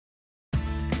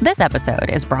This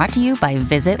episode is brought to you by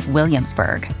Visit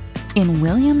Williamsburg. In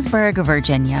Williamsburg,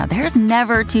 Virginia, there's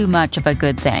never too much of a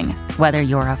good thing. Whether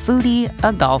you're a foodie,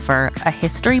 a golfer, a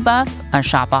history buff, a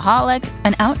shopaholic,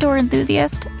 an outdoor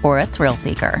enthusiast, or a thrill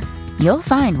seeker, you'll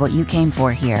find what you came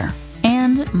for here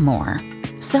and more.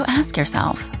 So ask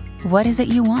yourself, what is it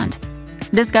you want?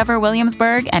 Discover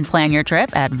Williamsburg and plan your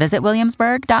trip at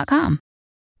visitwilliamsburg.com.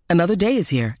 Another day is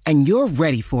here, and you're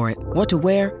ready for it. What to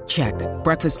wear? Check.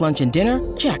 Breakfast, lunch, and dinner?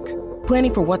 Check.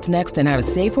 Planning for what's next and how to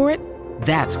save for it?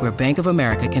 That's where Bank of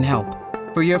America can help.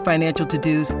 For your financial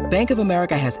to-dos, Bank of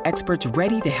America has experts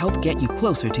ready to help get you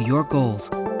closer to your goals.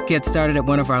 Get started at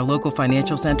one of our local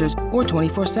financial centers or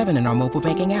 24/7 in our mobile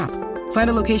banking app. Find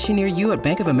a location near you at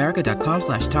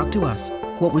bankofamerica.com/talktous.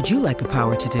 What would you like the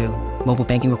power to do? Mobile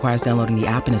banking requires downloading the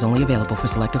app and is only available for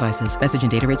select devices. Message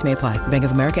and data rates may apply. Bank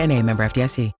of America N.A., member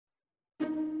FDIC.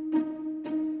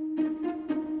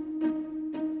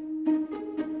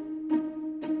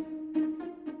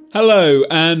 Hello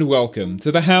and welcome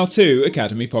to the How To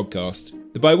Academy podcast,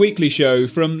 the bi-weekly show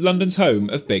from London's home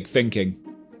of big thinking.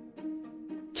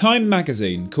 Time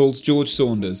magazine called George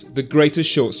Saunders the greatest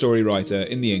short story writer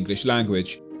in the English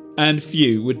language, and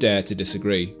few would dare to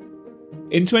disagree.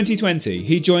 In 2020,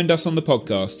 he joined us on the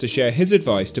podcast to share his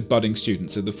advice to budding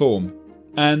students of the form,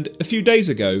 and a few days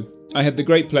ago, I had the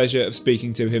great pleasure of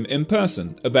speaking to him in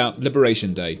person about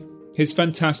Liberation Day, his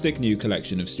fantastic new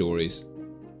collection of stories.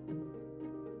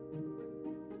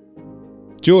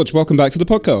 George, welcome back to the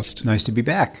podcast. Nice to be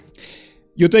back.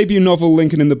 Your debut novel,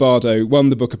 Lincoln in the Bardo, won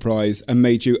the Booker Prize and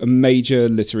made you a major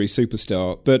literary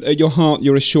superstar. But at your heart,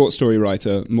 you're a short story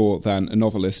writer more than a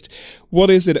novelist.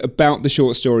 What is it about the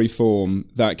short story form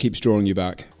that keeps drawing you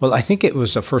back? Well, I think it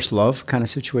was a first love kind of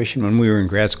situation. When we were in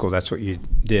grad school, that's what you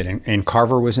did. And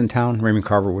Carver was in town. Raymond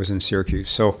Carver was in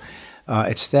Syracuse. So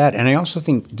it's that. And I also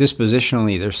think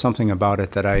dispositionally, there's something about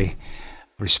it that I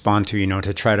respond to,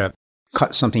 to try to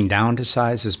cut something down to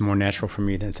size is more natural for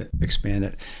me than to expand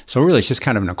it. So really, it's just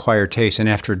kind of an acquired taste. And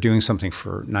after doing something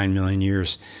for 9 million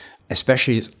years,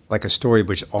 especially like a story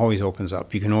which always opens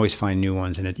up, you can always find new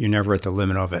ones, and you're never at the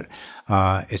limit of it.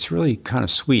 It's really kind of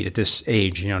sweet at this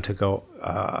age, to go,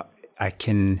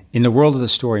 in the world of the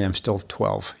story, I'm still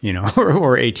 12,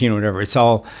 or 18 or whatever. It's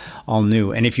all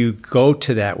new. And if you go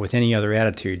to that with any other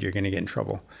attitude, you're going to get in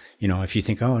trouble. If you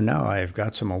think, oh, no, I've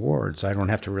got some awards, I don't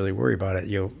have to really worry about it,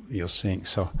 you'll sink.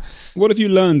 So, what have you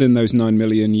learned in those 9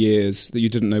 million years that you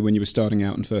didn't know when you were starting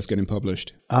out and first getting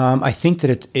published? I think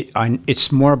that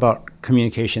it's more about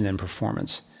communication than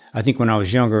performance. I think when I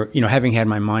was younger, having had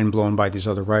my mind blown by these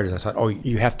other writers, I thought, oh,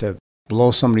 you have to blow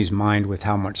somebody's mind with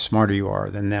how much smarter you are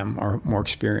than them or more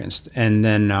experienced. And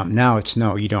then now it's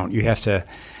no, you don't. You have to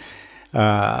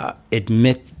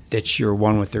admit that you're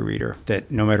one with the reader, that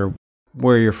no matter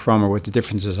where you're from or what the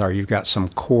differences are, you've got some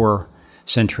core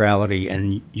centrality,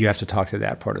 and you have to talk to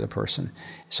that part of the person.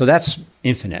 So that's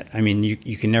infinite. I mean, you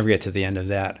can never get to the end of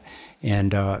that.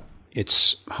 And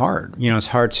it's hard. It's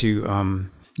hard to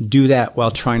do that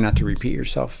while trying not to repeat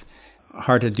yourself.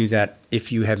 Hard to do that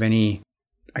if you have any,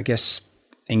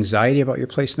 anxiety about your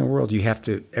place in the world.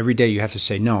 Every day you have to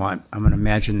say, no, I'm going to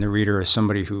imagine the reader as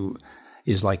somebody who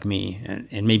is like me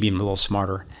and maybe even a little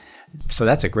smarter. So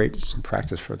that's a great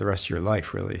practice for the rest of your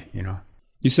life, really,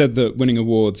 You said that winning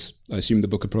awards, I assume the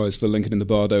Booker Prize for Lincoln in the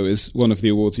Bardo is one of the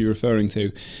awards you're referring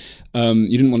to.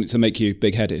 You didn't want it to make you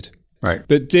big-headed. Right.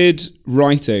 But did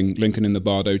writing Lincoln in the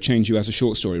Bardo change you as a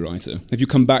short story writer? Have you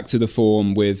come back to the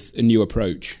form with a new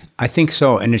approach? I think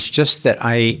so. And it's just that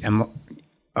I am,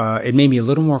 it made me a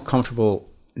little more comfortable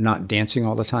not dancing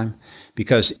all the time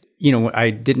because I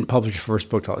didn't publish the first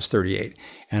book till I was 38,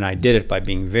 and I did it by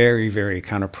being very, very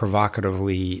kind of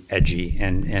provocatively edgy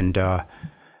and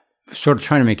sort of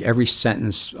trying to make every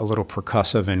sentence a little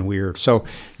percussive and weird. So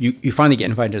you finally get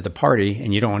invited to the party,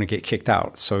 and you don't want to get kicked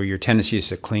out. So your tendency is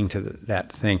to cling to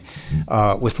that thing.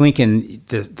 With Lincoln,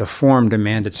 the form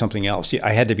demanded something else.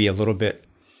 I had to be a little bit,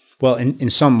 in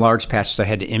some large patches, I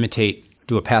had to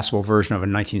do a passable version of a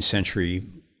 19th century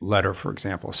letter, for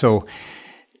example. So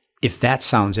if that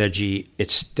sounds edgy,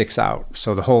 it sticks out.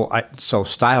 So so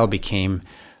style became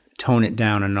tone it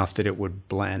down enough that it would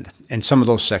blend. And some of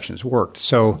those sections worked.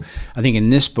 So I think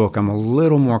in this book, I'm a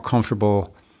little more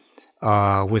comfortable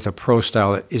with a prose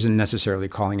style that isn't necessarily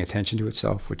calling attention to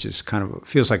itself, which is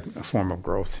feels like a form of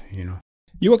growth,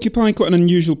 You occupy quite an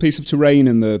unusual piece of terrain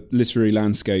in the literary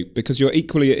landscape because you're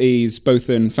equally at ease both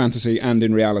in fantasy and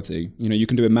in reality. You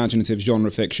can do imaginative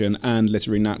genre fiction and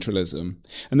literary naturalism.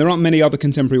 And there aren't many other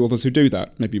contemporary authors who do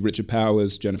that. Maybe Richard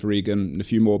Powers, Jennifer Egan, and a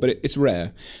few more, but it's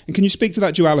rare. And can you speak to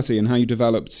that duality and how you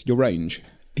developed your range?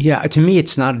 Yeah, to me,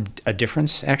 it's not a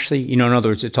difference, actually. In other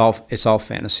words, it's all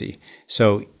fantasy.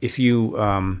 So if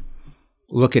you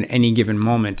look at any given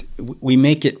moment, we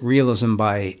make it realism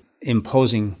by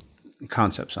imposing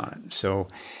concepts on it. So,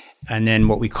 and then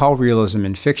what we call realism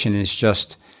in fiction is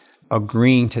just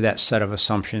agreeing to that set of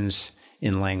assumptions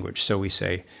in language. So we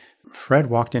say, Fred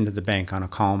walked into the bank on a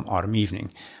calm autumn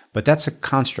evening. But that's a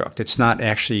construct. It's not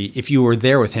actually, if you were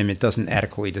there with him, it doesn't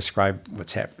adequately describe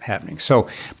what's happening. So,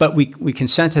 but we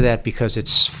consent to that because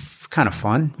it's kind of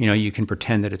fun. You can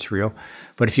pretend that it's real.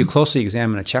 But if you closely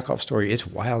examine a Chekhov story, it's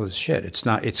wild as shit.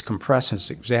 It's compressed, it's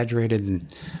exaggerated,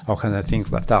 and all kinds of things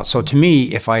left out. So to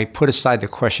me, if I put aside the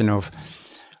question of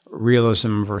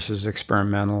realism versus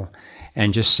experimental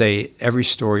and just say every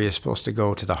story is supposed to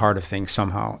go to the heart of things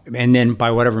somehow, and then by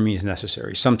whatever means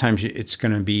necessary. Sometimes it's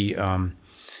going to be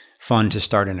fun to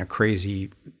start in a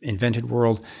crazy invented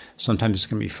world. Sometimes it's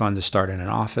going to be fun to start in an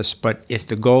office. But if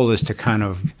the goal is to kind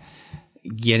of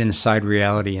get inside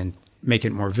reality and make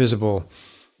it more visible,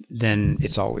 then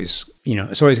it's always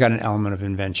got an element of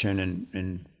invention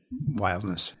and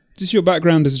wildness. Does your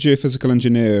background as a geophysical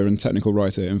engineer and technical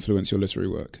writer influence your literary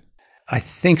work? I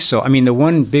think so. I mean, the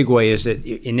one big way is that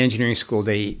in engineering school,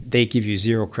 they give you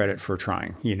zero credit for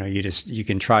trying. You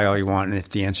can try all you want, and if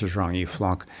the answer's wrong, you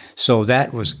flunk. So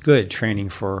that was good training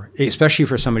especially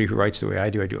for somebody who writes the way I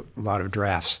do. I do a lot of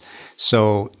drafts.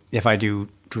 So if I do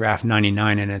draft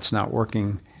 99 and it's not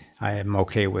working, I am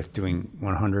okay with doing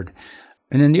 100.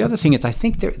 And then the other thing is, I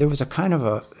think there was a kind of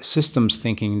a systems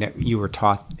thinking that you were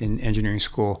taught in engineering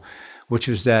school, which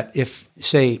was that if,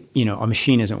 say, a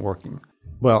machine isn't working,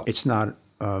 well, it's not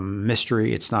a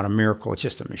mystery. It's not a miracle. It's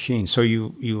just a machine. So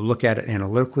you look at it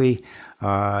analytically.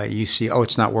 You see,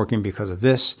 it's not working because of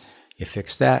this. You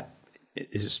fix that.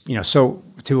 So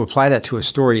to apply that to a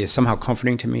story is somehow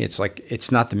comforting to me. It's like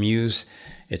it's not the muse.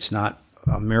 It's not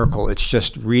a miracle. It's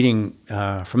just reading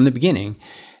from the beginning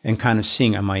and kind of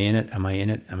seeing, am I in it? Am I in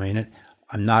it? Am I in it?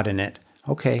 I'm not in it.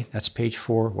 Okay, that's page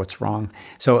 4. What's wrong?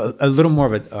 So a little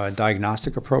more of a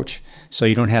diagnostic approach, so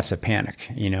you don't have to panic,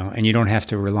 and you don't have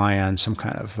to rely on some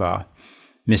kind of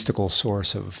mystical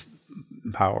source of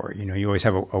power. You always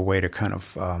have a way to kind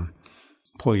of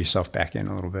pull yourself back in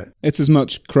a little bit. It's as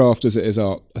much craft as it is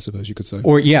art, I suppose you could say.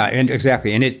 Or yeah, and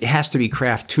exactly, and it has to be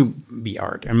craft to be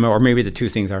art, or maybe the two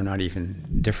things are not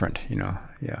even different.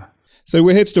 Yeah. So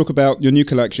we're here to talk about your new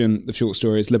collection of short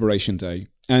stories, Liberation Day.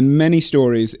 And many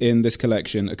stories in this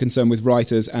collection are concerned with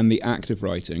writers and the act of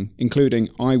writing, including,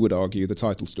 I would argue, the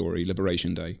title story,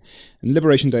 Liberation Day. And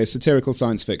Liberation Day is satirical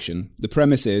science fiction. The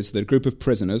premise is that a group of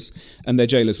prisoners, and their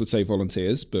jailers would say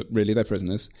volunteers, but really they're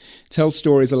prisoners, tell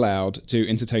stories aloud to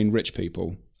entertain rich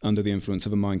people under the influence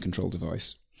of a mind control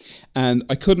device. And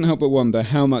I couldn't help but wonder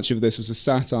how much of this was a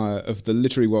satire of the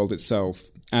literary world itself,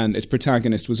 and its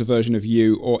protagonist was a version of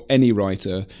you or any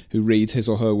writer who reads his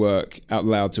or her work out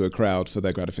loud to a crowd for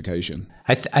their gratification.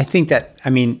 I think that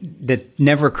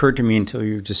never occurred to me until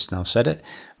you just now said it,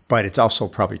 but it's also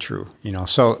probably true.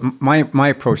 So my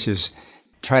approach is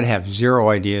try to have zero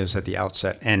ideas at the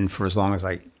outset, and for as long as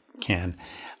I can,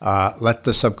 let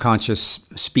the subconscious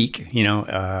speak,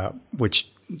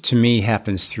 which to me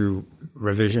happens through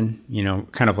revision,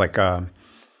 kind of like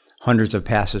hundreds of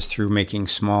passes through making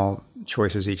small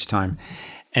choices each time.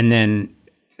 And then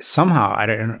somehow, I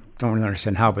don't really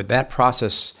understand how, but that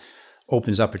process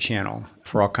opens up a channel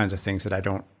for all kinds of things that I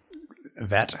don't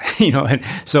vet, And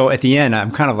so at the end,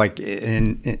 I'm kind of like,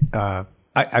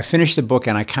 I finished the book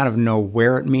and I kind of know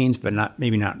where it means, but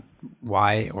maybe not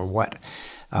why or what.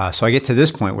 So I get to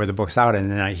this point where the book's out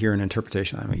and then I hear an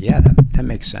interpretation. I'm like, yeah, that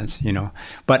makes sense,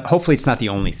 But hopefully it's not the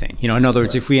only thing. In other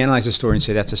words, if we analyze the story and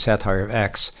say that's a satire of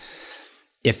X,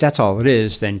 if that's all it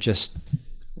is, then just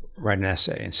write an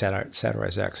essay and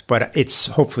satirize X. But it's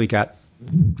hopefully got,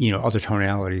 other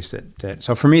tonalities that.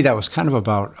 So for me, that was kind of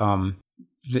about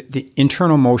the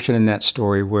internal motion in that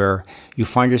story where you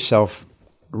find yourself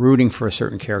rooting for a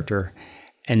certain character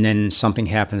and then something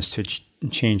happens to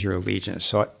change your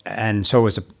allegiance.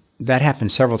 That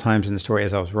happened several times in the story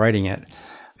as I was writing it.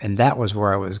 And that was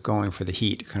where I was going for the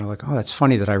heat, kind of like, oh, that's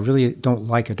funny that I really don't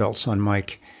like adult son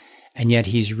Mike, and yet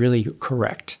he's really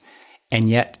correct. And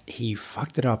yet he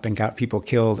fucked it up and got people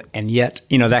killed. And yet,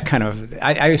 that kind of,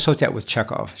 I associate that with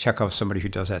Chekhov. Chekhov's somebody who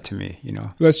does that to me,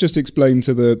 Let's just explain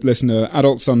to the listener,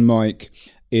 adult son Mike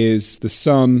is the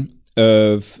son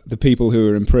of the people who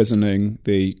are imprisoning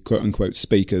the quote-unquote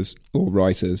speakers or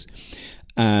writers.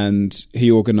 And he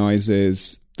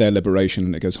organizes their liberation,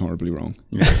 and it goes horribly wrong.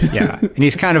 Yeah. And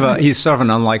he's sort of an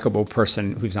unlikable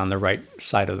person who's on the right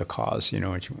side of the cause,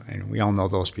 and we all know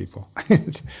those people.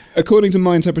 According to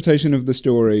my interpretation of the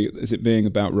story, as it being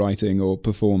about writing or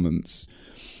performance,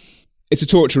 It's a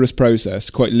torturous process,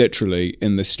 quite literally,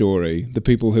 in this story. The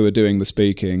people who are doing the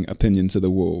speaking are pinned to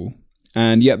the wall,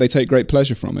 and yet they take great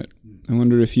pleasure from it. I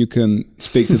wonder if you can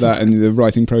speak to that in the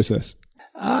writing process.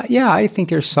 Yeah, I think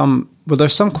there's some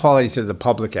quality to the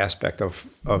public aspect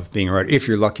of being a writer, if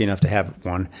you're lucky enough to have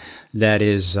one, that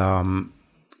is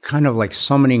kind of like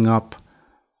summoning up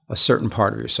a certain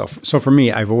part of yourself. So for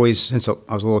me, I've always, since I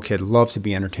was a little kid, loved to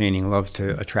be entertaining, loved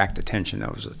to attract attention.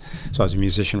 So I was a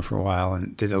musician for a while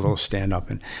and did a little stand-up.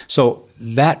 And so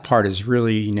that part is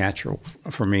really natural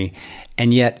for me.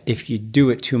 And yet, if you do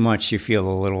it too much, you feel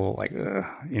a little like,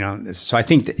 So I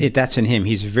think that's in him.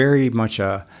 He's very much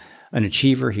an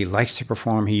achiever. He likes to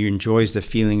perform. He enjoys the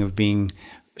feeling of being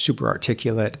super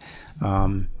articulate.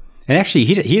 And actually,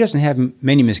 he doesn't have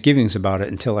many misgivings about it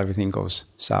until everything goes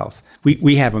south.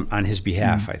 We have him on his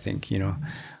behalf, I think, Yeah,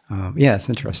 it's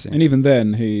interesting. And even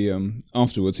then, he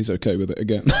afterwards, he's okay with it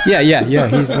again. Yeah.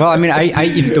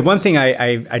 The one thing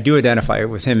I do identify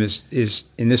with him is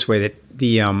in this way, that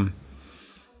the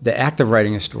act of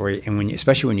writing a story, and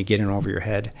especially when you get in over your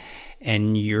head,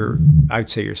 and I'd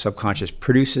say your subconscious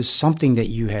produces something that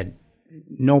you had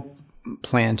no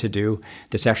plan to do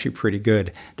that's actually pretty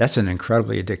good. That's an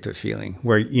incredibly addictive feeling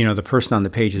where, the person on the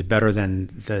page is better than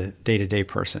the day-to-day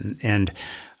person. And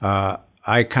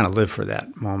I kind of live for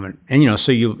that moment. And,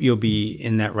 so you'll be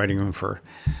in that writing room for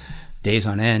days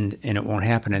on end and it won't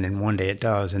happen. And then one day it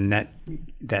does. And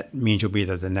that means you'll be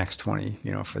there the next 20,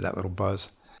 for that little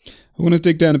buzz. I want to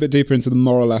dig down a bit deeper into the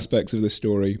moral aspects of this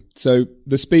story. So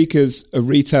the speakers are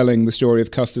retelling the story of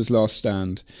Custer's last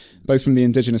stand, both from the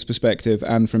Indigenous perspective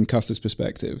and from Custer's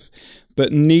perspective.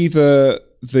 But neither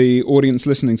the audience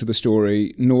listening to the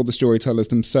story nor the storytellers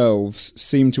themselves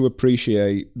seem to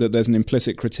appreciate that there's an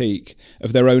implicit critique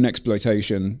of their own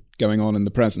exploitation going on in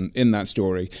the present in that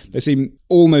story. They seem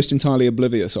almost entirely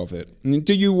oblivious of it.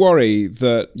 Do you worry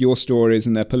that your stories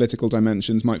and their political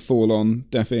dimensions might fall on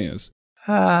deaf ears?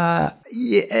 Yeah,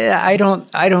 I don't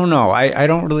know. I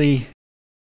don't really,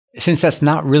 since that's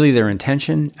not really their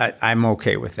intention, I'm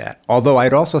okay with that. Although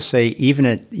I'd also say even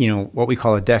at, what we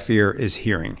call a deaf ear is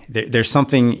hearing. There's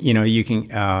something, you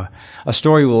can, a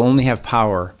story will only have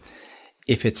power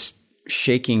if it's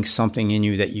shaking something in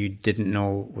you that you didn't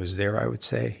know was there, I would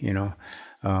say,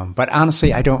 but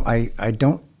honestly, I don't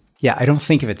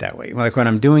think of it that way. Like when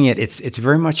I'm doing it, it's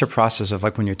very much a process of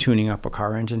like when you're tuning up a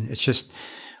car engine. It's just,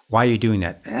 why are you doing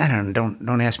that? I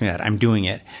don't ask me that. I'm doing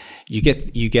it. You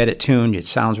get it tuned. It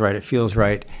sounds right. It feels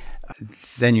right.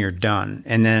 Then you're done.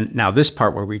 And then now this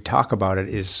part where we talk about it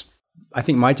is, I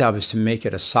think my job is to make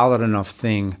it a solid enough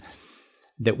thing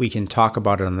that we can talk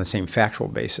about it on the same factual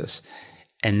basis.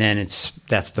 And then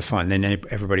that's the fun. Then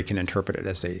everybody can interpret it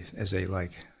as they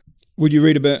like. Would you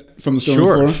read a bit from the story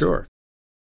for us? Sure.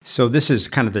 So this is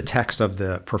kind of the text of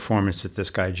the performance that this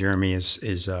guy Jeremy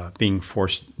is being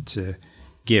forced to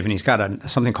give, and he's got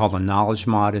something called a knowledge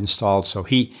mod installed. So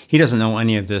he doesn't know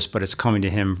any of this, but it's coming to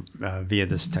him via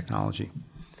this technology.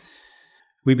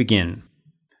 We begin.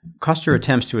 Custer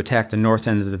attempts to attack the north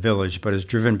end of the village, but is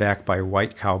driven back by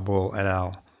White Cow Bull et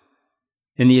al.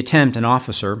 In the attempt, an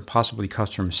officer, possibly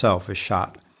Custer himself, is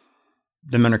shot.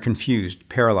 The men are confused,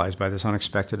 paralyzed by this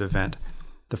unexpected event,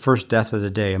 the first death of the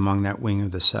day among that wing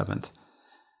of the 7th.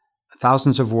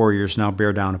 Thousands of warriors now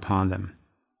bear down upon them.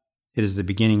 It is the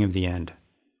beginning of the end.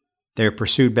 They are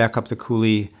pursued back up the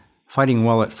coulee, fighting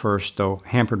well at first, though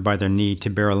hampered by their need to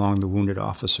bear along the wounded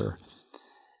officer.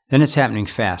 Then it's happening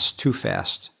fast, too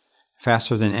fast,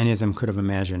 faster than any of them could have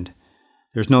imagined.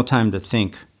 There's no time to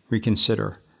think,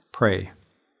 reconsider, pray.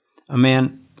 A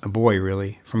man, a boy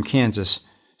really, from Kansas,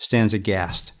 stands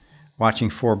aghast, watching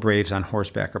 4 braves on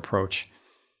horseback approach.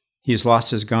 He has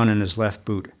lost his gun and his left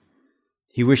boot.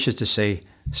 He wishes to say,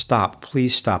 "Stop,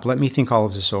 please stop. Let me think all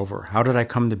of this over. How did I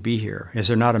come to be here? Is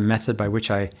there not a method by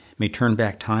which I may turn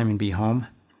back time and be home?"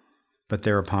 But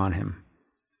they're upon him.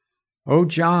 "Oh,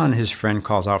 John," his friend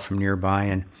calls out from nearby,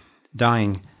 and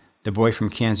dying, the boy from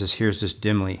Kansas hears this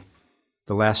dimly,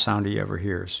 the last sound he ever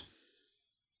hears.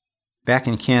 Back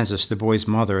in Kansas, the boy's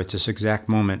mother, at this exact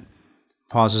moment,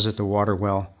 pauses at the water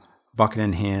well, bucket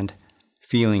in hand,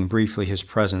 feeling briefly his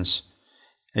presence.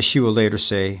 As she will later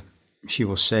say, she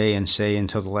will say and say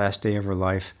until the last day of her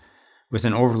life, with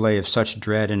an overlay of such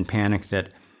dread and panic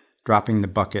that, dropping the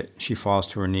bucket, she falls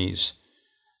to her knees.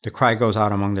 The cry goes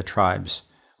out among the tribes,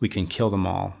 "We can kill them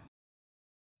all."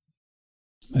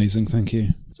 Amazing, thank you.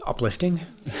 It's uplifting.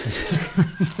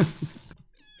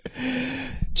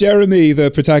 Jeremy,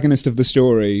 the protagonist of the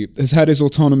story, has had his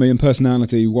autonomy and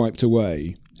personality wiped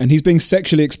away, and he's being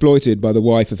sexually exploited by the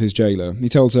wife of his jailer. He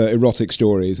tells her erotic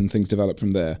stories and things develop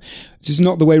from there. This is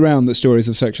not the way round that stories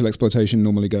of sexual exploitation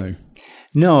normally go.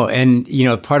 No, and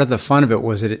part of the fun of it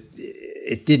was that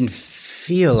it didn't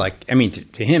feel like. I mean,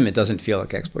 to him, it doesn't feel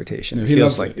like exploitation. It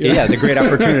feels like it's a great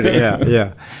opportunity.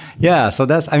 Yeah. So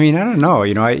that's. I mean, I don't know.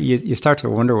 You start to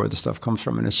wonder where the stuff comes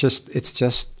from, and it's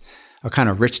just a kind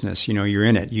of richness. You're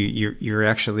in it. You're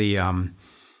actually.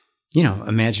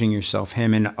 Imagining yourself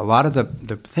him, and a lot of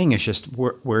the thing is just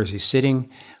where is he sitting?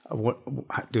 What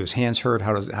do his hands hurt?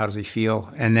 How does he feel?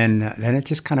 And then it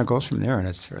just kind of goes from there, and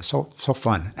it's so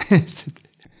fun.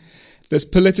 There's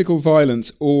political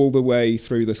violence all the way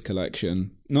through this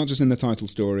collection, not just in the title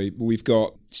story, but we've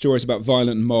got stories about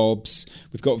violent mobs,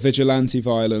 we've got vigilante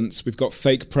violence, we've got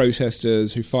fake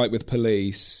protesters who fight with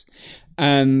police,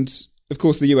 and of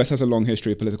course, the US has a long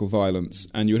history of political violence,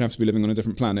 and you would have to be living on a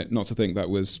different planet not to think that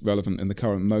was relevant in the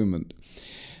current moment.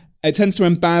 It tends to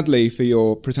end badly for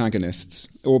your protagonists,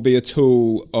 or be a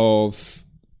tool of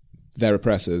their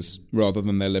oppressors rather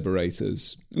than their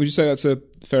liberators. Would you say that's a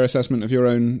fair assessment of your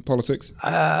own politics?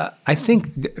 I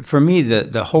think, for me,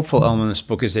 the hopeful element of this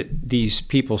book is that these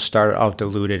people start out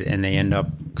deluded and they end up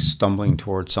stumbling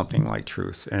towards something like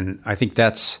truth. And I think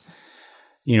that's,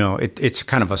 it's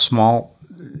kind of a small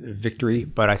victory,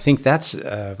 but I think that's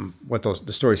what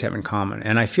the stories have in common.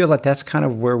 And I feel that that's kind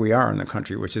of where we are in the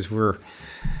country, which is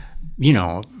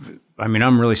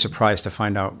I'm really surprised to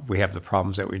find out we have the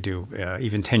problems that we do.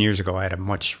 Even 10 years ago, I had a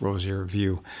much rosier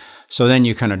view. So then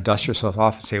you kind of dust yourself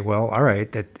off and say, well, all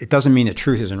right, it doesn't mean that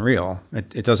truth isn't real.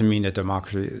 It doesn't mean that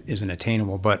democracy isn't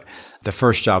attainable, but the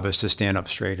first job is to stand up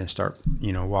straight and start,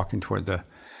 walking toward the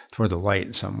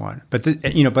light somewhat. But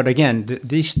but again,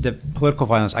 the political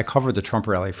violence. I covered the Trump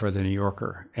rally for the New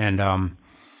Yorker, and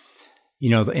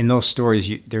in those stories,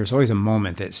 there's always a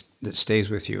moment that stays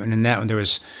with you. And in that one,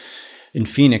 in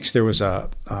Phoenix, there was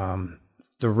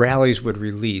the rallies would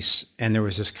release, and there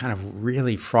was this kind of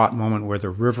really fraught moment where the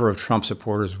river of Trump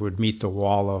supporters would meet the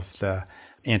wall of the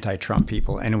anti-Trump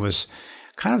people, and it was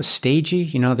kind of stagey.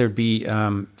 There'd be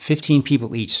 15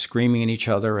 people each screaming at each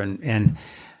other, and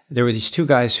there were these two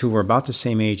guys who were about the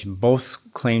same age and both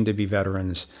claimed to be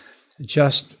veterans,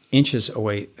 just inches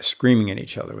away, screaming at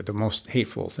each other with the most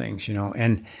hateful things,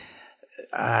 And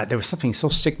there was something so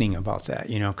sickening about that,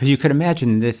 because you could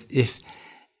imagine that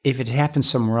if it happened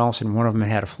somewhere else and one of them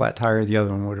had a flat tire, the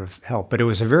other one would have helped. But it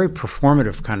was a very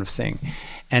performative kind of thing.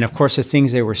 And of course, the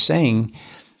things they were saying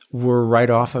were right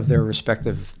off of their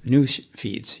respective news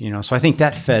feeds, So I think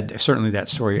that fed certainly that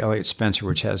story, Elliot Spencer,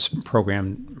 which has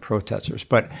programmed protesters.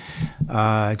 But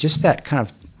just that kind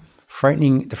of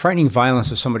the frightening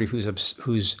violence of somebody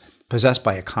who's possessed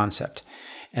by a concept,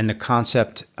 and the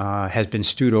concept has been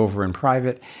stewed over in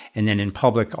private, and then in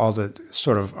public, all the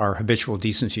sort of our habitual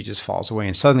decency just falls away,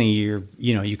 and suddenly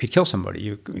you could kill somebody.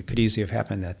 It could easily have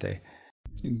happened that day.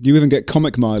 You even get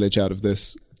comic mileage out of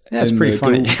this. That's pretty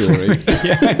funny. Story.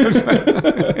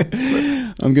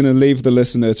 I'm going to leave the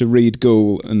listener to read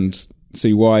Ghoul and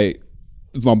see why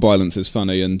mob violence is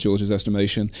funny in George's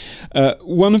estimation.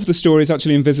 One of the stories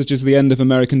actually envisages the end of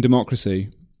American democracy,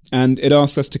 and it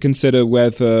asks us to consider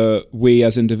whether we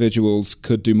as individuals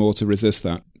could do more to resist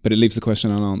that. But it leaves the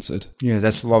question unanswered. Yeah,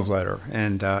 that's love letter.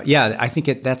 And I think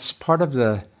that's part of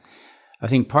the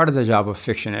job of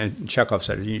fiction, and Chekhov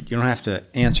said, you don't have to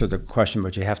answer the question,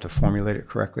 but you have to formulate it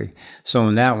correctly. So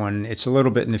in that one, it's a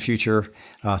little bit in the future.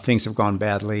 Things have gone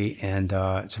badly, and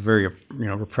it's a very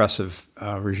repressive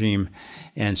regime.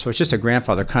 And so it's just a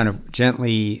grandfather kind of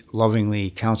gently, lovingly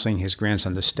counseling his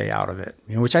grandson to stay out of it,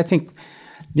 which I think,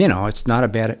 it's not a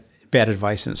bad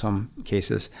advice in some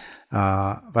cases.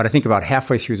 But I think about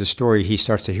halfway through the story, he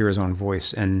starts to hear his own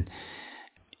voice. And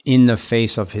in the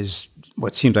face of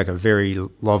what seems like a very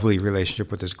lovely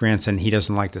relationship with his grandson, he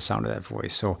doesn't like the sound of that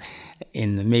voice. So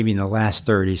maybe in the last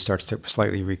third, he starts to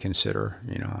slightly reconsider,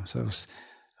 So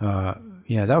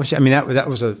that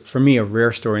was for me a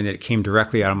rare story, and that it came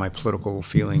directly out of my political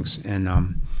feelings, and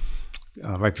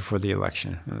right before the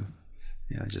election.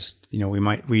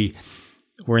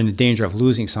 We're in the danger of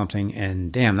losing something,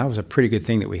 and damn, that was a pretty good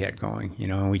thing that we had going,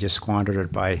 and we just squandered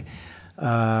it by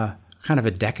kind of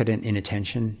a decadent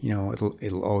inattention.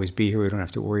 It'll always be here. We don't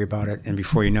have to worry about it. And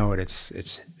before you know it,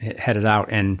 it's headed out,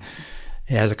 and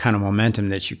it has a kind of momentum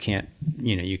that you can't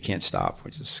stop,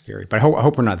 which is scary. But I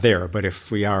hope we're not there. But if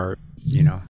we are,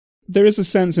 There is a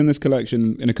sense in this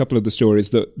collection, in a couple of the stories,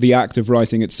 that the act of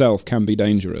writing itself can be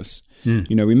dangerous.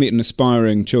 We meet an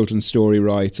aspiring children's story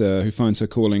writer who finds her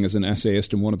calling as an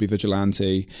essayist and wannabe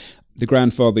vigilante. The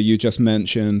grandfather you just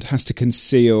mentioned has to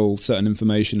conceal certain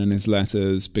information in his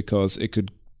letters because it could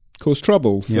cause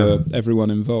trouble for everyone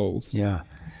involved. Yeah.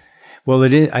 Well,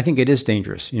 it is. I think it is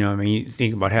dangerous. You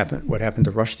think about what happened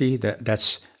to Rushdie.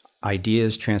 That's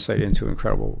ideas translated into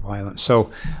incredible violence.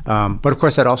 So, but of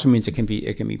course, that also means it can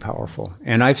be powerful.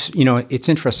 And it's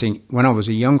interesting. When I was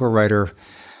a younger writer,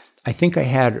 I think I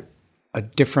had a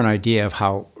different idea of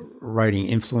how writing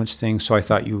influenced things. So I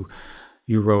thought you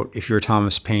wrote, if you're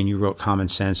Thomas Paine, you wrote Common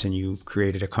Sense and you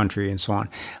created a country and so on.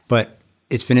 But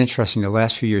it's been interesting the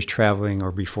last few years traveling,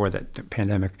 or before that, the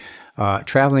pandemic,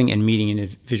 traveling and meeting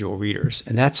individual readers.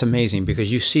 And that's amazing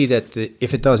because you see that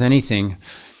if it does anything,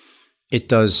 it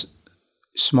does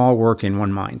small work in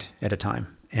one mind at a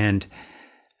time. And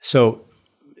so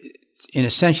in a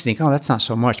sense, you think, oh, that's not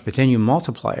so much. But then you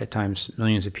multiply it times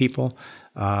millions of people.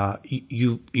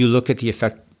 You look at the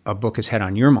effect a book has had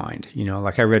on your mind.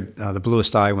 Like I read The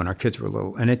Bluest Eye when our kids were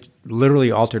little, and it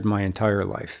literally altered my entire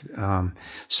life.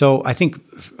 So I think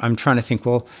I'm trying to think,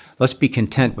 well, let's be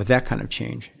content with that kind of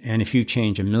change. And if you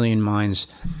change a million minds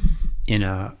in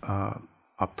a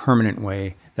permanent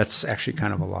way, that's actually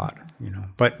kind of a lot,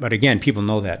 But again, people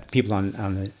know that. People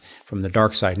from the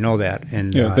dark side know that,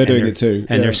 and they're doing it too,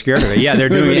 and they're scared of it. Yeah, they're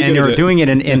doing really it, and they're doing it,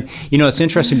 and it's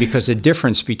interesting because the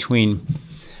difference between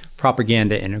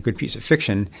propaganda and a good piece of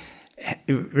fiction,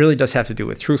 it really does have to do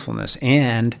with truthfulness,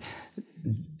 and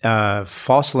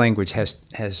false language has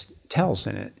tells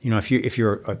in it. If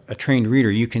you're a trained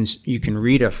reader, you can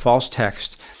read a false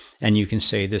text and you can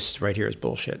say this right here is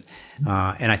bullshit.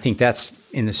 And I think that's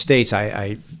in the States.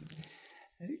 I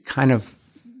kind of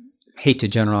hate to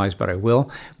generalize, but I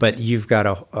will. But you've got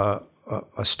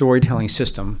a storytelling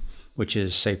system, which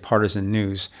is, say, partisan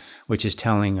news, which is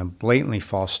telling a blatantly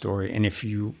false story. And if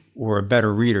you were a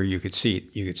better reader, you could see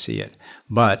it.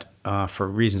 But for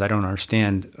reasons I don't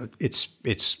understand,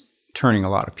 it's turning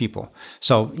a lot of people.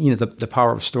 So the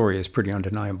power of story is pretty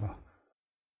undeniable.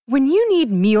 When you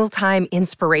need mealtime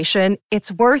inspiration,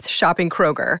 it's worth shopping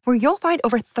Kroger, where you'll find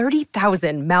over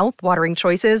 30,000 mouth-watering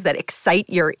choices that excite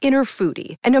your inner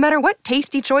foodie. And no matter what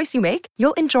tasty choice you make,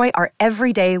 you'll enjoy our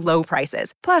everyday low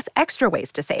prices, plus extra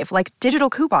ways to save, like digital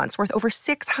coupons worth over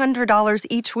 $600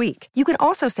 each week. You can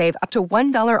also save up to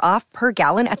 $1 off per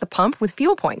gallon at the pump with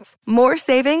fuel points. More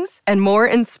savings and more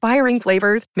inspiring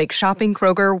flavors make shopping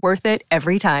Kroger worth it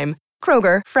every time.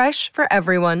 Kroger, fresh for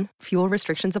everyone. Fuel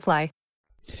restrictions apply.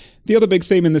 The other big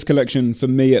theme in this collection, for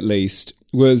me at least,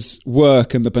 was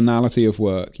work and the banality of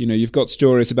work. You've got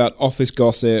stories about office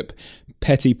gossip,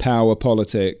 petty power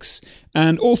politics,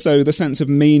 and also the sense of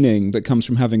meaning that comes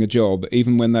from having a job,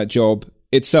 even when that job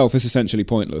itself is essentially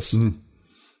pointless. Mm.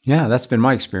 Yeah, that's been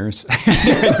my experience.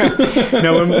 When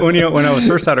I was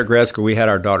first out of grad school, we had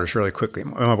our daughters really quickly.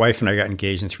 My wife and I got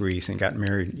engaged in 3 weeks and got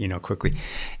married, quickly.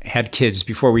 Had kids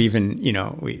before we even,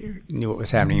 we knew what was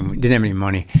happening. We didn't have any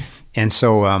money. And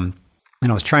so, I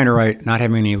was trying to write, not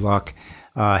having any luck.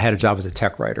 I had a job as a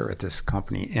tech writer at this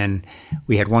company, and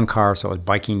we had one car, so I was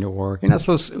biking to work. And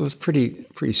so it was pretty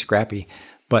scrappy,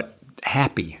 but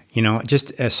happy,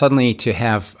 just suddenly to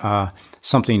have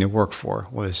something to work for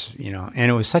was,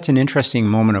 and it was such an interesting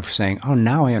moment of saying, oh,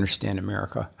 now I understand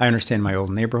America. I understand my old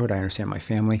neighborhood. I understand my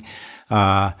family.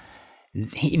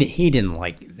 He didn't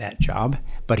like that job,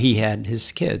 but he had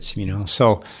his kids,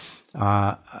 So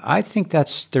I think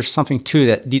there's something to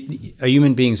that, a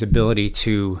human being's ability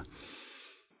to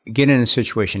get in a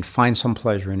situation, find some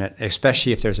pleasure in it,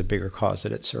 especially if there's a bigger cause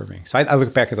that it's serving. So I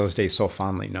look back at those days so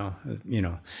fondly,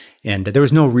 and there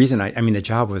was no reason. The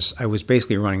job was, I was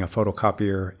basically running a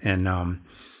photocopier and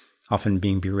often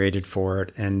being berated for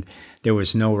it, and there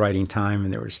was no writing time,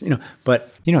 and there was,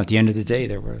 but at the end of the day,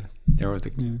 there were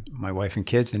my wife and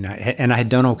kids, and I had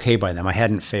done okay by them. I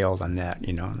hadn't failed on that,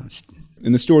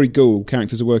 In the story Ghoul,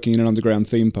 characters are working in an underground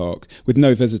theme park with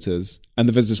no visitors, and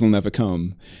the visitors will never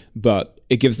come, but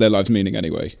it gives their lives meaning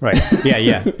anyway. Right.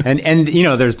 Yeah. And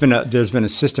there's been a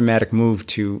systematic move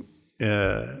to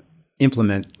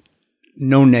implement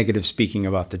no negative speaking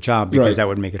about the job, because that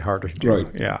would make it harder to do. Right.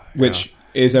 Yeah. Which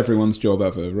is everyone's job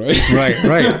ever, right? Right.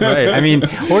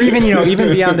 Or even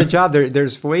beyond the job,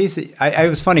 there's ways that I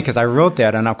was funny because I wrote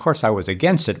that, and of course I was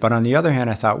against it, but on the other hand,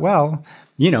 I thought, well,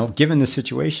 given the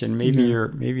situation, maybe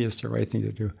it's the right thing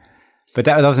to do. But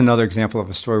that was another example of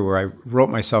a story where I wrote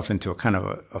myself into a kind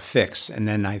of a fix, and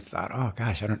then I thought, oh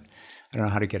gosh, I don't know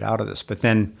how to get out of this. But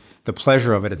then the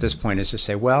pleasure of it at this point is to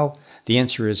say, well, the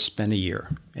answer is spend a year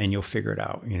and you'll figure it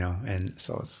out, and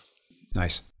so it's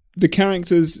nice. The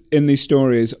characters in these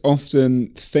stories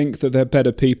often think that they're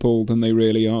better people than they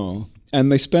really are.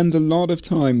 And they spend a lot of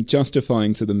time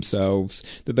justifying to themselves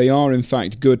that they are, in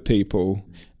fact, good people.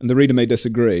 And the reader may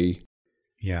disagree.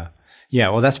 Yeah.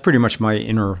 Well, that's pretty much my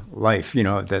inner life.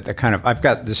 The kind of, I've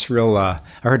got this real, I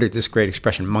heard this great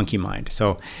expression, monkey mind.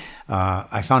 So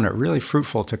I found it really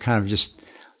fruitful to kind of just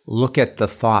look at the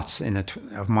thoughts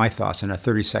of my thoughts in a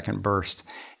 30-second burst.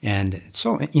 And it's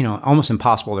so, almost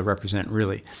impossible to represent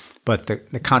really. But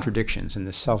the contradictions and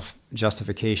the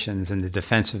self-justifications and the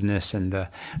defensiveness and the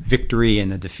victory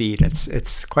and the defeat,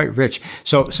 it's quite rich.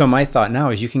 So my thought now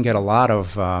is you can get a lot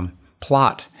of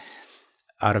plot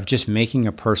out of just making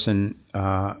a person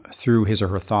through his or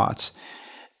her thoughts.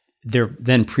 They're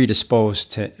then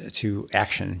predisposed to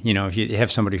action. If you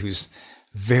have somebody who's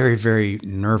very, very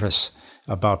nervous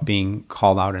about being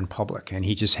called out in public, and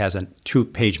he just has a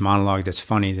 2-page monologue that's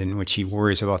funny, in which he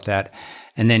worries about that,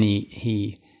 and then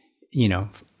he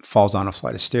falls down a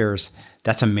flight of stairs.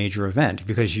 That's a major event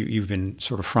because you've been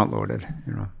sort of front-loaded.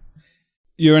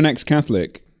 You're an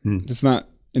ex-Catholic. Does that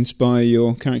inspire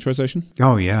your characterization?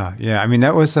 Oh yeah. I mean,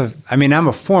 I'm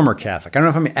a former Catholic. I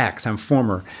don't know if I'm ex. I'm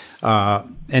former,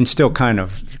 and still kind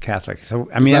of Catholic. So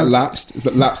I mean, lapsed? Is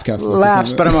that lapsed Catholic?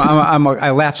 Lapsed, but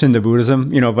I lapsed into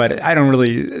Buddhism. But I don't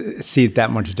really see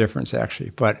that much difference actually.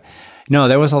 But no,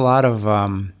 there was a lot of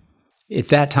at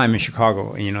that time in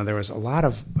Chicago. There was a lot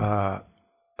of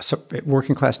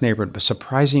working class neighborhood, but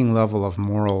surprising level of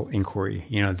moral inquiry.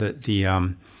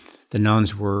 The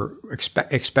nuns were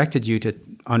expected you to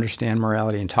understand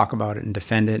morality and talk about it and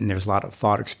defend it, and there was a lot of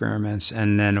thought experiments.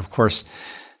 And then, of course,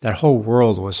 that whole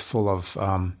world was full of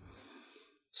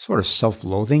sort of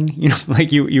self-loathing.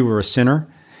 Like you were a sinner,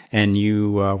 and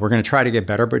you were going to try to get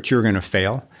better, but you were going to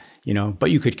fail. But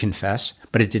you could confess,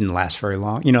 but it didn't last very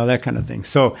long. That kind of thing.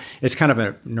 So it's kind of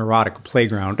a neurotic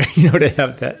playground. To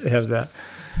have that.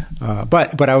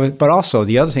 But also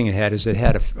the other thing it had is it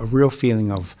had a real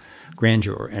feeling of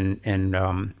grandeur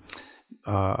and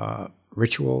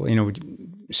ritual.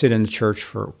 Would sit in the church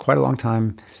for quite a long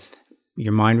time.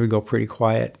 Your mind would go pretty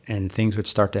quiet, and things would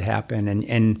start to happen.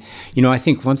 And I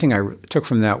think one thing I took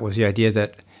from that was the idea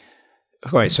that,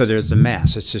 so there's the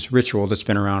Mass. It's this ritual that's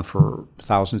been around for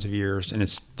thousands of years, and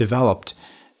it's developed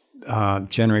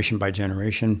generation by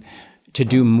generation to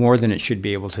do more than it should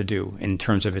be able to do in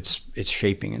terms of its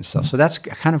shaping and stuff. So that's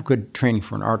kind of good training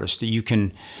for an artist, that you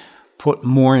can put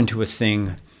more into a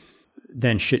thing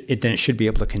than it should be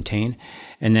able to contain.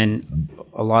 And then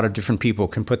a lot of different people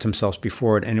can put themselves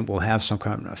before it, and it will have some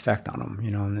kind of effect on them,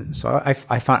 And so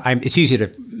I find it's easy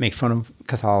to make fun of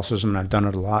Catholicism, and I've done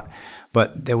it a lot.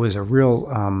 But there was a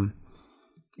real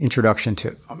introduction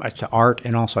to art,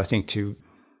 and also I think to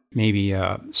maybe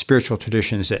spiritual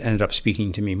traditions that ended up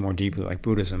speaking to me more deeply, like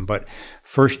Buddhism. But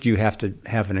first, you have to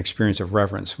have an experience of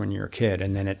reverence when you're a kid,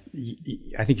 and then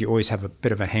I think you always have a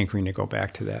bit of a hankering to go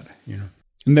back to that.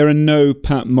 And there are no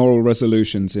pat moral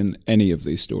resolutions in any of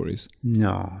these stories?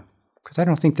 No, because I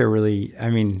don't think they're really,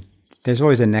 there's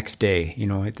always a next day,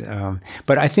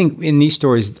 But I think in these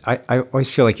stories, I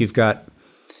always feel like you've got,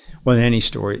 in any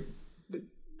story,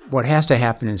 what has to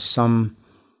happen is some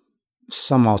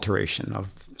alteration of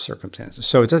circumstances.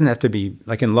 So it doesn't have to be,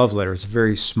 like in love letters,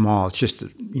 very small. It's just,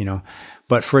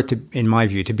 but for it to, in my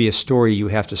view, to be a story, you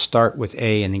have to start with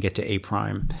A and then get to A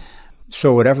prime.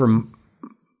 So whatever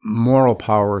moral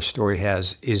power a story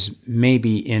has is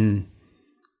maybe in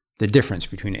the difference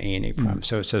between A and A prime.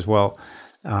 So it says,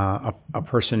 a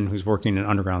person who's working in an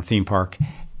underground theme park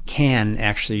can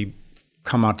actually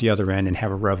come out the other end and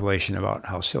have a revelation about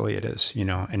how silly it is,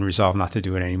 and resolve not to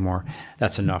do it anymore.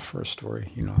 That's enough for a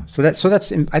story, So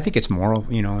that's, I think it's moral,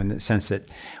 in the sense that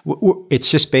it's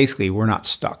just basically we're not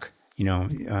stuck, no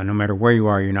matter where you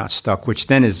are, you're not stuck, which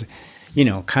then is,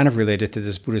 kind of related to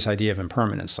this Buddhist idea of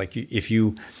impermanence. Like if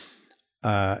you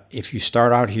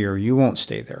start out here, you won't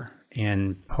stay there,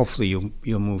 and hopefully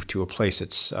you'll move to a place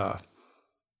that's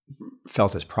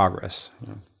felt as progress.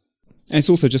 And it's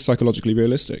also just psychologically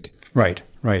realistic. Right.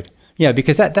 Yeah,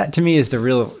 because that to me is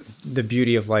the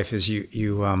beauty of life is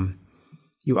you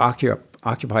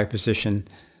occupy a position,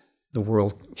 the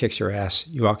world kicks your ass.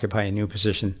 You occupy a new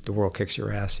position, the world kicks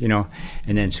your ass.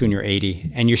 And then soon you're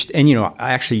 80, and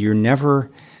you're never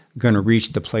going to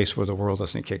reach the place where the world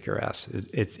doesn't kick your ass.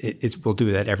 It will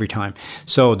do that every time.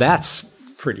 So that's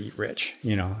pretty rich,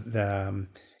 and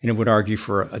it would argue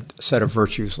for a set of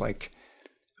virtues like,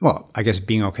 I guess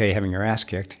being okay having your ass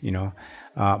kicked,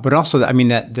 but also,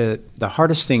 that the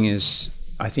hardest thing is,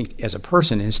 I think, as a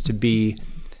person, is to be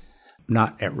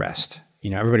not at rest.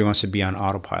 Everybody wants to be on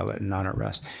autopilot and not at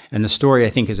rest. And the story, I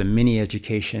think, is a mini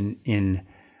education in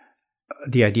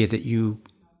the idea that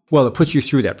it puts you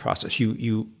through that process.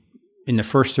 You in the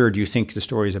first third, you think the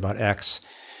story is about X.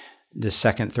 The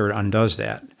second third undoes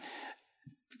that.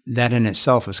 That in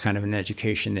itself is kind of an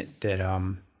education that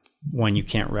one, you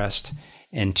can't rest,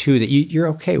 and two, that you're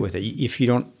okay with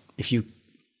it.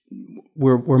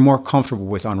 We're more comfortable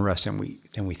with unrest than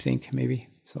we think, maybe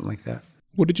something like that.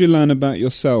 What did you learn about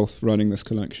yourself writing this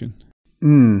collection?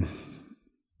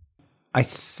 I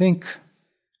think,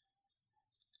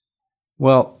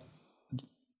 well,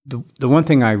 the one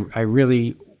thing I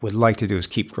really would like to do is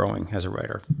keep growing as a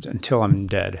writer until I'm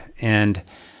dead. And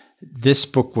this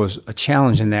book was a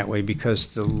challenge in that way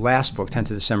because the last book,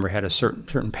 10th of December, had a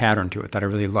certain pattern to it that I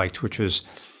really liked, which was,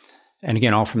 and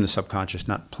again, all from the subconscious,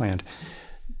 not planned.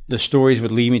 The stories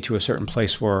would lead me to a certain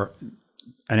place where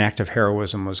an act of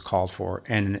heroism was called for,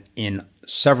 and in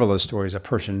several of the stories, a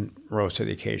person rose to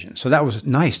the occasion. So that was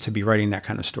nice to be writing that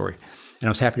kind of story, and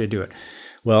I was happy to do it.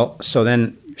 Well, so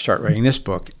then start writing this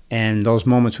book, and those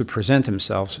moments would present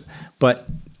themselves. But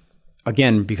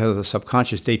again, because of the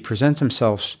subconscious, they present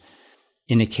themselves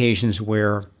in occasions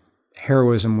where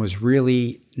heroism was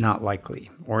really not likely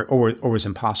or was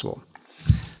impossible.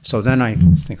 So then I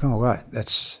think, oh, what?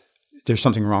 There's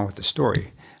something wrong with the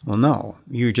story. Well, no,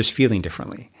 you're just feeling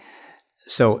differently.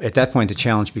 So at that point, the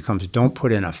challenge becomes, don't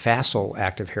put in a facile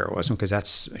act of heroism because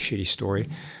that's a shitty story.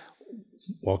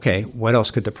 Okay, what else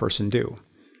could the person do?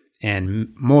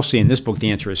 And mostly in this book,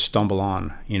 the answer is stumble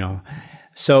on,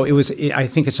 So I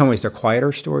think in some ways they're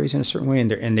quieter stories in a certain way,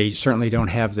 and they certainly don't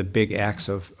have the big acts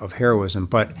of heroism.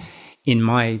 But in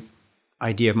my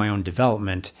idea of my own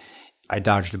development, I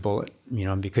dodged a bullet,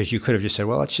 because you could have just said,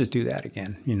 well, let's just do that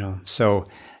again, So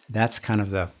that's kind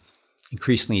of the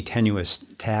increasingly tenuous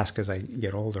task as I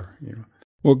get older,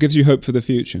 What gives you hope for the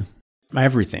future?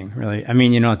 Everything, really. I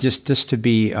mean, just to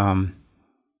be,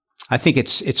 I think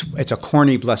it's a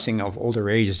corny blessing of older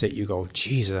age is that you go,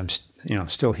 Jesus, I'm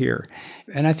still here.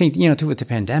 And I think, too, with the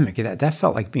pandemic, that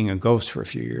felt like being a ghost for a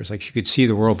few years. Like you could see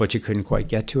the world, but you couldn't quite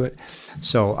get to it.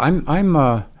 So I'm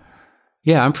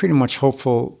pretty much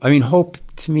hopeful. I mean, hope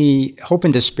to me, hope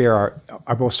and despair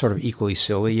are both sort of equally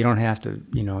silly. You don't have to,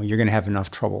 you're going to have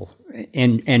enough trouble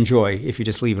and joy if you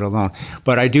just leave it alone.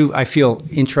 But I feel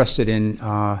interested in,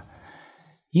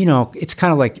 it's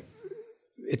kind of like,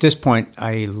 at this point,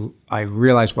 I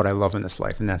realize what I love in this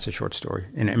life, and that's a short story.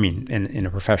 And I mean, in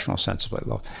a professional sense of what I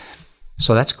love.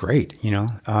 So that's great,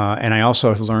 And I also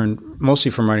have learned, mostly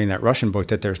from writing that Russian book,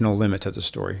 that there's no limit to the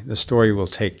story. The story will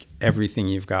take everything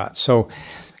you've got. So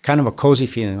kind of a cozy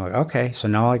feeling like, okay, so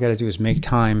now all I got to do is make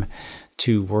time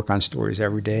to work on stories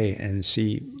every day and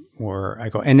see where I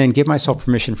go. And then give myself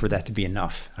permission for that to be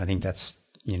enough. I think that's,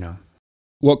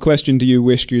 What question do you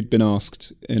wish you'd been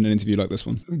asked in an interview like this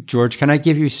one? George, can I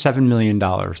give you $7 million?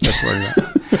 That's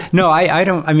what No, I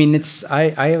don't. I mean,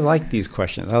 I like these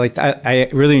questions. I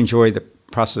really enjoy the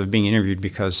process of being interviewed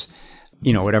because,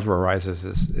 whatever arises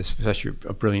is especially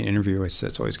a brilliant interview.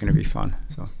 It's always going to be fun.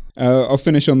 So I'll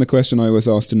finish on the question I always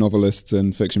ask to novelists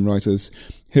and fiction writers.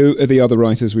 Who are the other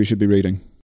writers we should be reading?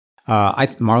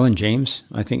 Marlon James,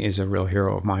 I think, is a real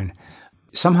hero of mine.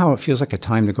 Somehow it feels like a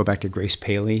time to go back to Grace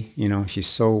Paley. She's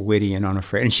so witty and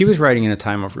unafraid. And she was writing in a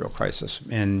time of real crisis,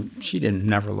 and she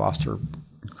never lost her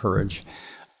courage.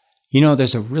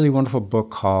 There's a really wonderful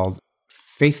book called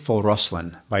Faithful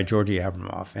Rustlin by Georgi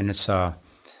Abramov, and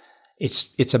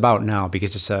it's about now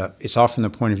because it's all from the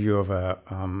point of view of a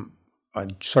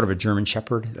sort of a German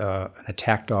shepherd, an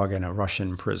attack dog in a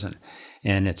Russian prison,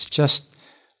 and it's just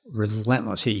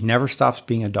relentless. He never stops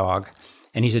being a dog.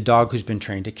 And he's a dog who's been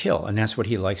trained to kill, and that's what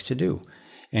he likes to do.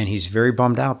 And he's very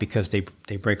bummed out because they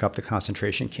break up the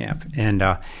concentration camp. And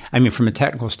I mean, from a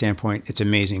technical standpoint, it's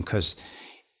amazing because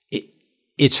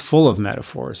it's full of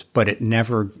metaphors, but it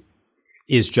never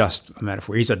is just a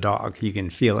metaphor. He's a dog; you can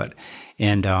feel it,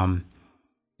 and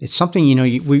it's something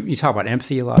you talk about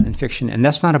empathy a lot in fiction, and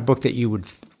that's not a book that you would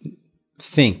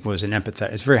think was an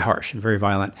empathetic. It's very harsh and very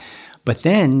violent, but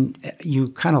then you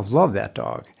kind of love that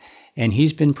dog. And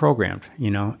he's been programmed,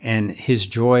 and his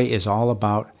joy is all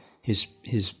about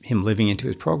him living into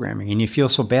his programming. And you feel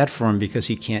so bad for him because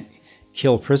he can't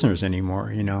kill prisoners anymore,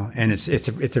 And it's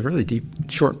a really deep,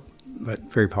 short, but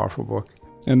very powerful book.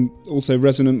 And also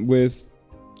resonant with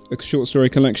a short story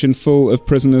collection full of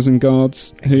prisoners and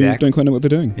guards who don't quite know what they're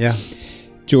doing. Yeah.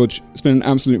 George, it's been an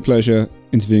absolute pleasure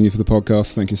interviewing you for the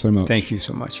podcast. Thank you so much. Thank you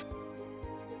so much.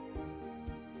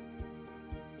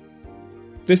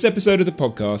 This episode of the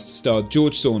podcast starred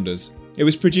George Saunders. It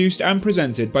was produced and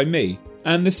presented by me,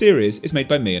 and the series is made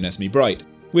by me and Esme Bright,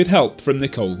 with help from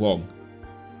Nicole Wong.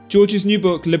 George's new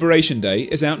book, Liberation Day,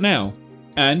 is out now,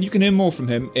 and you can hear more from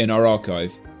him in our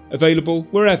archive, available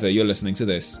wherever you're listening to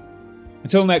this.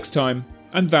 Until next time,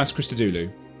 I'm Vas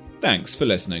Christodoulou. Thanks for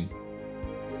listening.